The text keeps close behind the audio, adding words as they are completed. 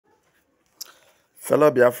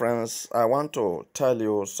Fellow Biafrans, I want to tell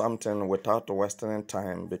you something without wasting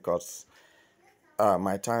time because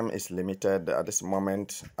my time is limited at this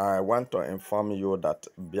moment. I want to inform you that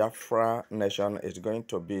Biafra nation is going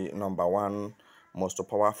to be number one most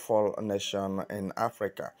powerful nation in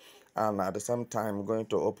Africa, and at the same time going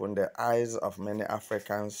to open the eyes of many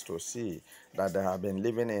Africans to see that they have been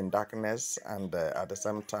living in darkness and at the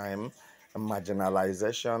same time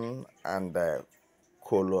marginalization and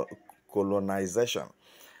colo colonization,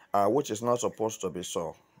 which is not supposed to be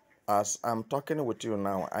so. As I'm talking with you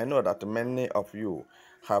now, I know that many of you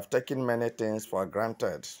have taken many things for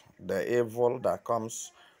granted. The evil that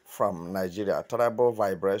comes from Nigeria, terrible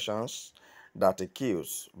vibrations that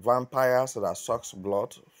kills, vampires that sucks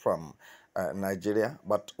blood from Nigeria.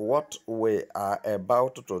 But what we are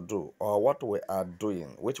about to do, or what we are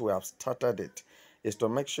doing, which we have started it, is to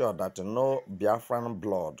make sure that no Biafran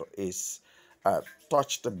blood is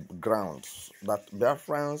touch the ground, that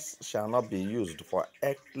Biafrans shall not be used for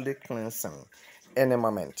earthly cleansing any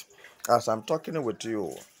moment. As I'm talking with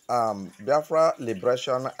you, Biafra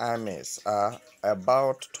Liberation Armies are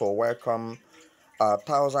about to welcome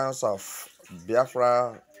thousands of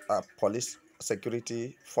Biafra police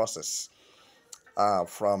security forces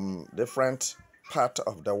from different parts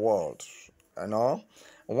of the world. You know,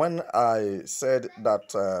 when I said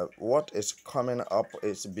that what is coming up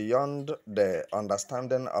is beyond the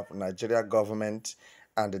understanding of Nigeria government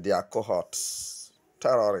and their cohorts,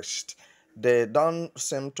 terrorists, they don't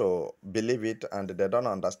seem to believe it and they don't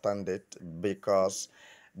understand it because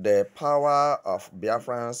the power of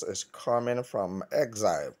Biafrans is coming from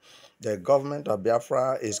exile. The government of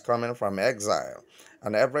Biafra is coming from exile.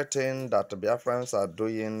 And everything that Biafrans are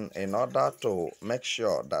doing in order to make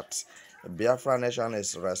sure that Biafra nation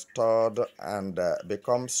is restored and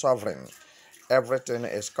become sovereign, everything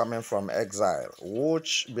is coming from exile,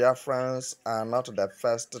 which Biafrans are not the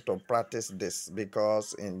first to practice this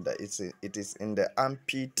because it is in the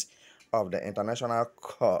armpit of the international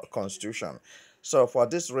constitution. So for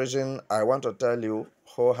this reason, I want to tell you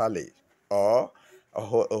wholeheartedly or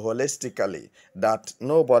holistically that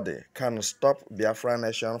nobody can stop Biafra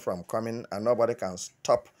nation from coming and nobody can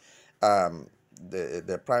stop um,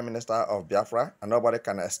 the prime minister of Biafra, and nobody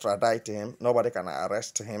can extradite him, nobody can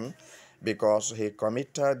arrest him because he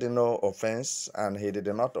committed no offense and he did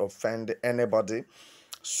not offend anybody.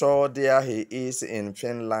 So there he is in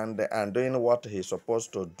Finland and doing what he's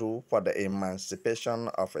supposed to do for the emancipation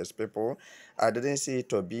of his people. I didn't see it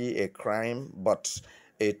to be a crime, but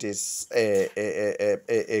it is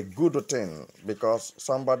a good thing because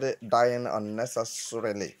somebody dying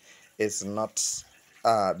unnecessarily is not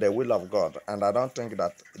the will of God. And I don't think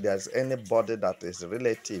that there's anybody that is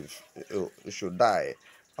relative should die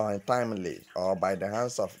untimely or by the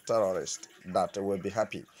hands of terrorists that will be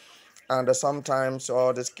happy. And sometimes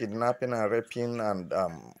all this kidnapping and raping and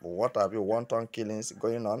what have you, wanton killings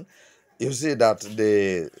going on, you see that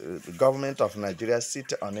the government of Nigeria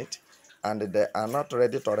sit on it and they are not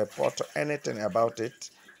ready to report anything about it.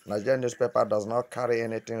 Nigerian newspaper does not carry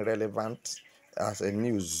anything relevant as a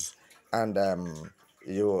news. And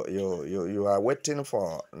you are waiting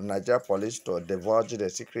for Nigeria police to divulge the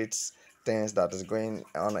secrets things that is going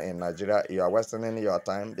on in Nigeria. You are wasting your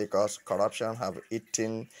time because corruption have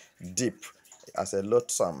eaten deep as a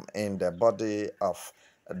loathsome in the body of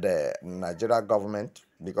the Nigeria government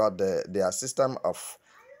because their system of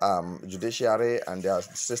judiciary and their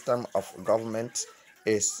system of government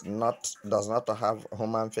does not have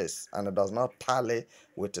human face and it does not tally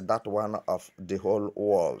with that one of the whole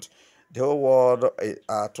world. The whole world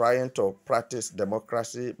are trying to practice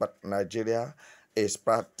democracy, but Nigeria is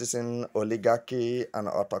practicing oligarchy and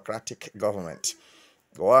autocratic government.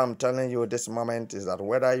 What I'm telling you this moment is that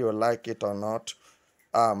whether you like it or not,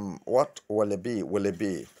 what will it be? Will it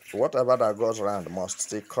be? Whatever that goes round must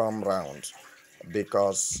still come round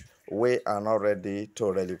because we are not ready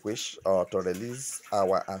to relinquish or to release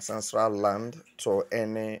our ancestral land to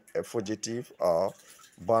any fugitive or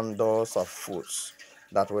bundles of foods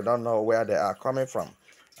that we don't know where they are coming from.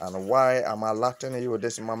 And why I'm alerting you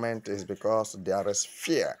this moment is because there is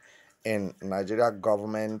fear in Nigeria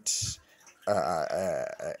government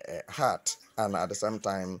heart, and at the same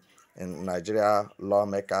time in Nigeria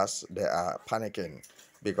lawmakers they are panicking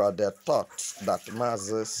because they thought that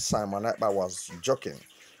Mazi Simon Ekpa was joking,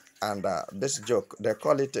 and this joke, they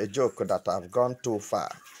call it a joke that have gone too far.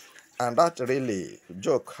 And that really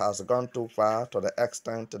joke has gone too far to the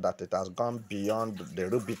extent that it has gone beyond the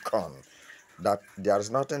Rubicon, that there is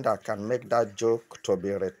nothing that can make that joke to be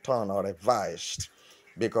returned or revised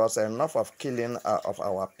because enough of killing of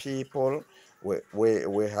our people,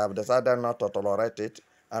 we have decided not to tolerate it.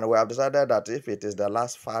 And we have decided that if it is the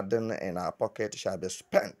last farthing in our pocket shall be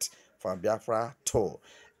spent for Biafra to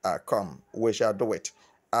come, we shall do it.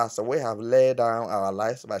 As we have laid down our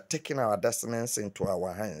lives by taking our destinies into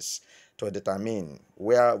our hands to determine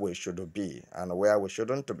where we should be and where we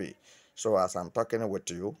shouldn't be. So as I'm talking with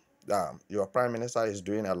you, your Prime Minister is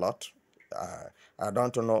doing a lot. Uh, I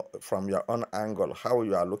don't know from your own angle how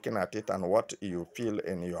you are looking at it and what you feel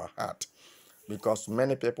in your heart, because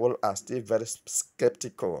many people are still very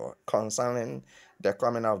skeptical concerning the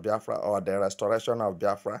coming of Biafra or the restoration of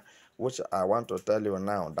Biafra, which I want to tell you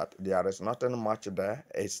now that there is nothing much there.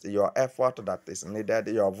 It's your effort that is needed,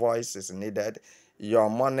 your voice is needed, your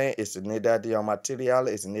money is needed, your material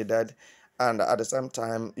is needed, and at the same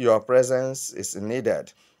time, your presence is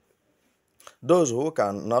needed. Those who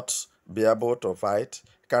cannot be able to fight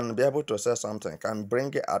can be able to say something, can bring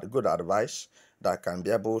good advice that can be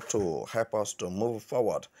able to help us to move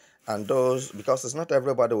forward. And those, because it's not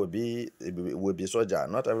everybody will be soldier,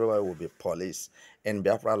 not everybody will be police in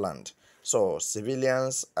Biafra land. So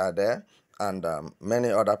civilians are there, and many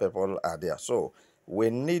other people are there. So we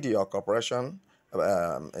need your cooperation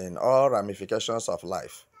in all ramifications of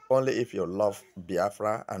life. Only if you love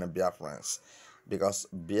Biafra and Biafrans, because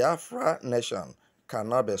Biafra nation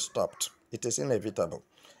cannot be stopped. It is inevitable.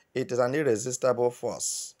 It is an irresistible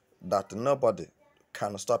force that nobody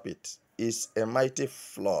can stop it. It's a mighty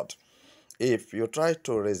flood. If you try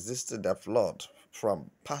to resist the flood from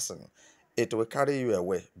passing, it will carry you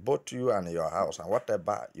away, both you and your house and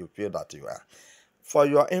whatever you feel that you are. For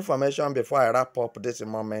your information, before I wrap up this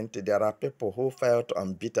moment, there are people who felt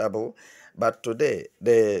unbeatable, but today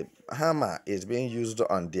the hammer is being used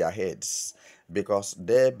on their heads because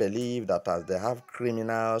they believe that as they have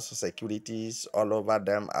criminals, securities all over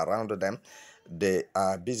them, around them, they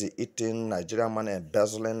are busy eating Nigerian money,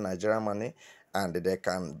 embezzling Nigerian money, and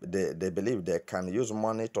they believe they can use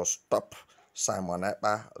money to stop Simon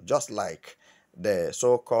Ekpa, just like the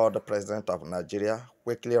so-called president of Nigeria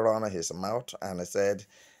quickly ran his mouth and said,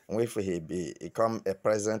 if he become a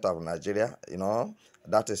president of Nigeria,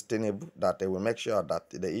 that is Tinubu, that they will make sure that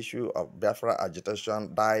the issue of Biafra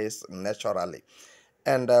agitation dies naturally.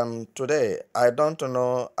 And today, I don't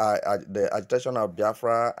know the agitation of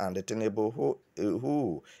Biafra and the Tinubu,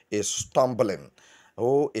 who is stumbling,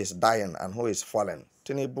 who is dying, and who is falling.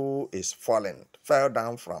 Tinubu is falling, fell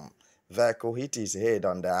down from vehicle, hit his head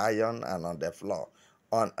on the iron and on the floor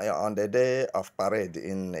on the day of parade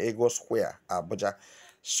in Ego Square, Abuja.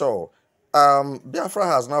 So, Biafra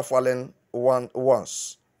has not fallen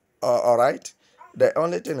once. All right? The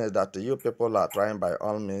only thing is that you people are trying by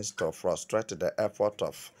all means to frustrate the effort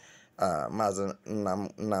of Mazi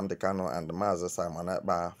Nnamdi Kanu and Mazi Simon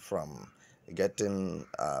Ekpa from getting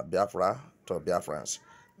Biafra to Biafrans.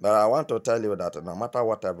 But I want to tell you that no matter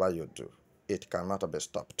whatever you do, it cannot be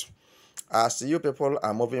stopped. As you people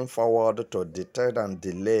are moving forward to deter and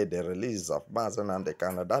delay the release of Mazi Nnamdi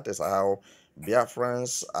Kanu, that is how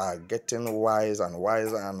Biafrans are getting wise and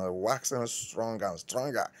wiser and waxing stronger and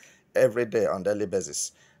stronger every day on daily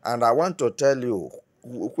basis. And I want to tell you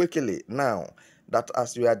quickly now that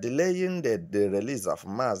as you are delaying the release of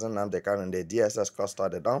Mazi Nnamdi Kanu in the DSS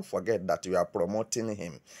custody, don't forget that you are promoting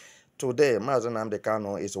him. Today, Mazi Nnamdi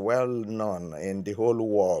Kanu is well known in the whole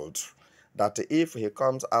world, that if he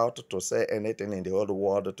comes out to say anything in the whole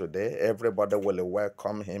world today, everybody will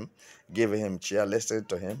welcome him, give him cheer, listen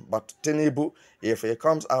to him. But Tinubu, if he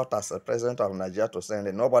comes out as a president of Nigeria to say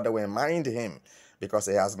anything, nobody will mind him because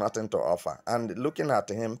he has nothing to offer. And looking at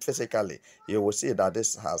him physically, you will see that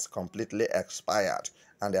this has completely expired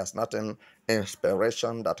and there's nothing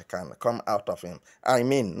inspiration that can come out of him. I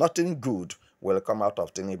mean, nothing good will come out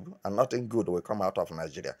of Tinubu and nothing good will come out of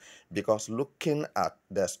Nigeria, because looking at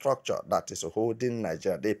the structure that is holding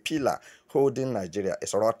Nigeria, the pillar holding Nigeria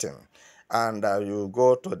is rotten. And you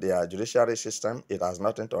go to their judiciary system, it has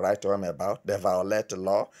nothing to write home about. They violate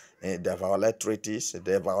law, they violate treaties,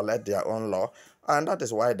 they violate their own law, and that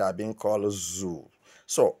is why they are being called zoo.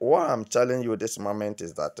 So what I'm telling you this moment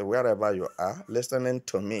is that wherever you are listening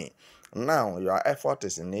to me, now your effort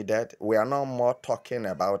is needed. We are no more talking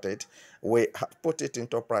about it. We have put it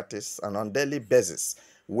into practice, and on daily basis,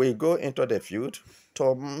 we go into the field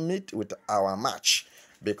to meet with our match,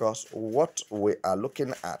 because what we are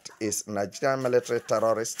looking at is Nigerian military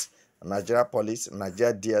terrorists, Nigeria police,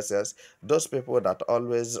 Nigeria DSS, those people that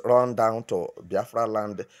always run down to Biafra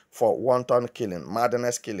land for wanton killing,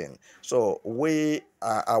 madness killing. So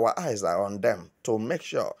our eyes are on them to make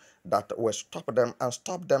sure that we stop them and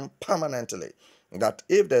stop them permanently. That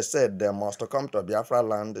if they said they must come to Biafra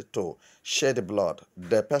land to shed blood,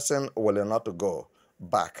 the person will not go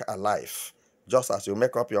back alive. Just as you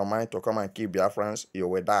make up your mind to come and kill Biafrans, you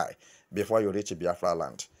will die before you reach Biafra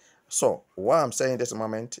land. So what I'm saying this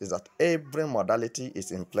moment is that every modality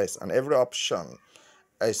is in place and every option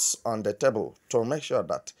is on the table to make sure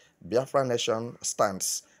that Biafra nation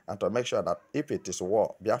stands, and to make sure that if it is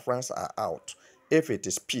war, Biafrans are out. If it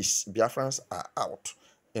is peace, Biafrans are out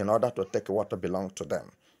in order to take what belongs to them.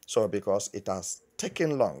 So because it has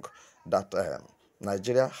taken long that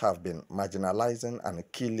Nigeria have been marginalizing and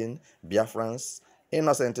killing Biafrans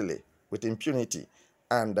innocently with impunity.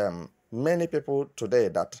 And many people today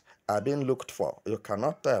that are being looked for, you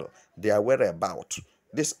cannot tell their whereabouts.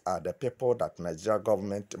 These are the people that Nigeria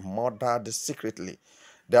government murdered secretly.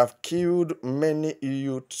 They have killed many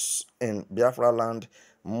youths in Biafra land,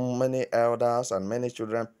 many elders and many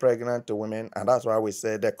children, pregnant women, and that's why we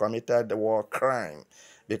say they committed war crime.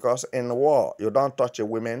 Because in war, you don't touch a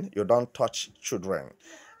women, you don't touch children.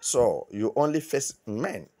 So you only face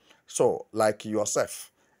men. So like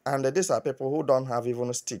yourself. And these are people who don't have even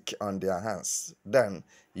a stick on their hands. Then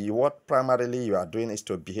what primarily you are doing is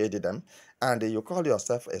to behead them. And you call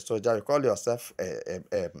yourself a soldier, you call yourself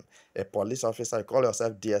a police officer, you call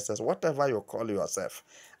yourself DSS, whatever you call yourself.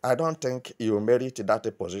 I don't think you merit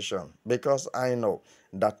that position, because I know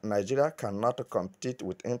that Nigeria cannot compete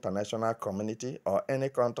with international community or any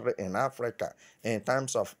country in Africa in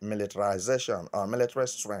terms of militarization or military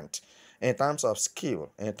strength, in terms of skill,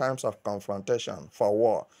 in terms of confrontation for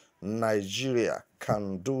war. Nigeria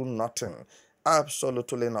can do nothing,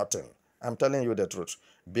 absolutely nothing. I'm telling you the truth,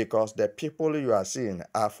 because the people you are seeing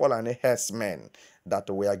are Fulani herdsmen that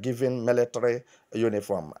we are given military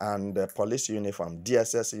uniform and police uniform,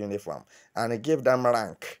 DSS uniform, and give them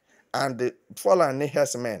rank. And the Fulani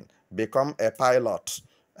herdsmen become a pilot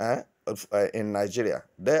in Nigeria.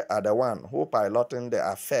 They are the one who piloting the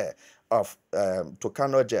affair of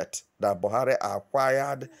Tucano jet that Buhari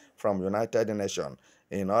acquired from United Nations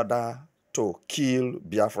in order to kill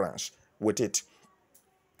Biafrans with it.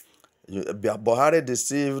 Buhari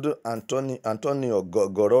deceived Antonio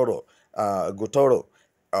Gutoro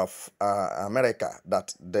of America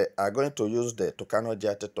that they are going to use the Tucano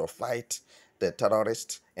jet to fight the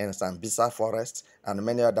terrorists in Sambisa forest and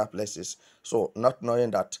many other places. So not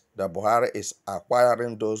knowing that the Buhari is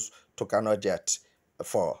acquiring those Tucano jets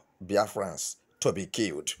for Biafrans to be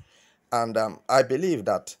killed. And I believe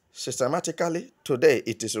that systematically today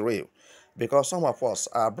it is real, because some of us,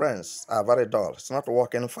 our brains are very dull. It's not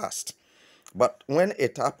working fast. But when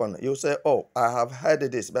it happened, you say, oh, I have heard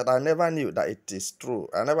this, but I never knew that it is true.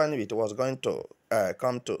 I never knew it was going to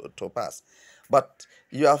come to pass. But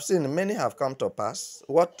you have seen many have come to pass.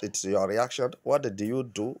 What is your reaction? What do you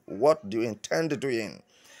do? What do you intend doing?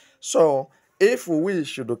 So if we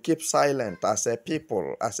should keep silent as a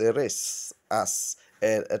people, as a race, as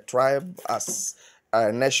a tribe, as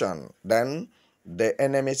a nation, then the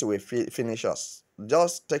enemies will finish us.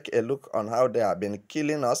 Just take a look on how they have been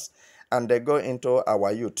killing us, and they go into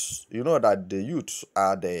our youths. You know that the youths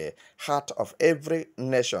are the heart of every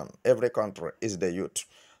nation, every country is the youth.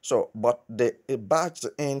 So, but they barge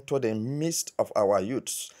into the midst of our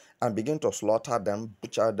youths and begin to slaughter them,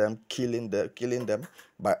 butcher them, killing them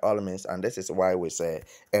by all means. And this is why we say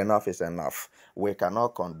enough is enough. We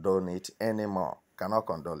cannot condone it anymore. Cannot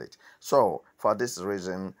condone it. So for this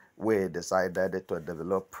reason, we decided to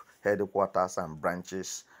develop headquarters and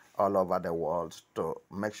branches all over the world to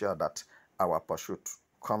make sure that our pursuit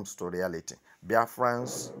comes to reality.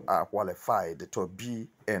 Biafrans are qualified to be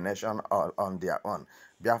a nation on their own.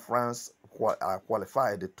 Biafrans are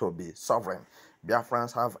qualified to be sovereign.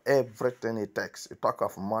 Biafrans have everything it takes. You talk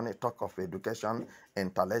of money, talk of education,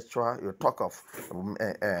 intellectual, you talk of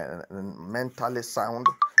mentally sound,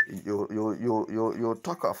 you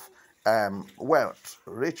talk of wealth,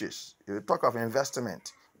 riches, you talk of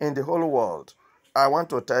investment in the whole world. I want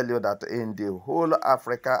to tell you that in the whole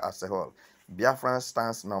Africa as a whole, Biafran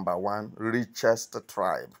stands #1 richest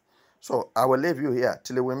tribe. So I will leave you here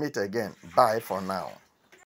till we meet again. Bye for now.